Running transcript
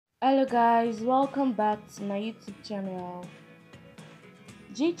Hello guys, welcome back to my YouTube channel.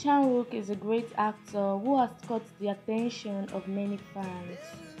 Chang is a great actor who has caught the attention of many fans.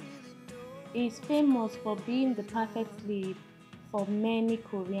 He is famous for being the perfect lead for many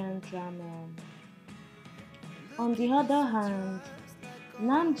Korean dramas. On the other hand,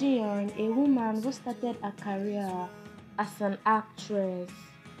 Hyun, a woman who started her career as an actress.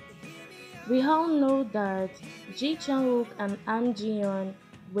 We all know that Chang and Hyun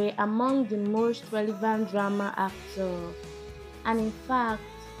were among the most relevant drama actors, and in fact,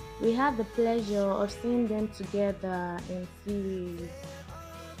 we had the pleasure of seeing them together in series.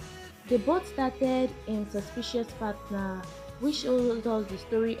 They both started in Suspicious Partner, which told us the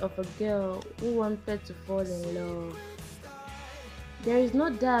story of a girl who wanted to fall in love. There is no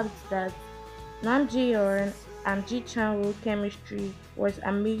doubt that Nam Ji-yeon and Ji Chang-wook chemistry was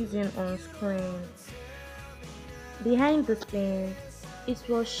amazing on screen. Behind the scenes, it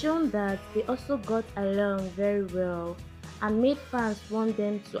was shown that they also got along very well and made fans want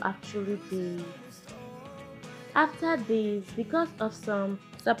them to actually date. After this, because of some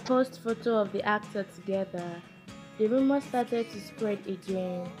supposed photo of the actor together, the rumor started to spread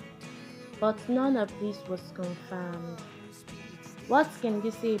again, but none of this was confirmed. What can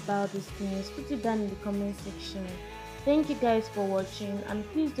you say about this news? Put it down in the comment section. Thank you guys for watching, and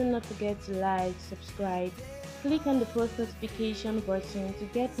please do not forget to like, subscribe, click on the post notification button to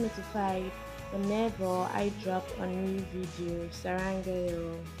get notified whenever I drop a new video.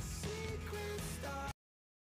 Sarangayo.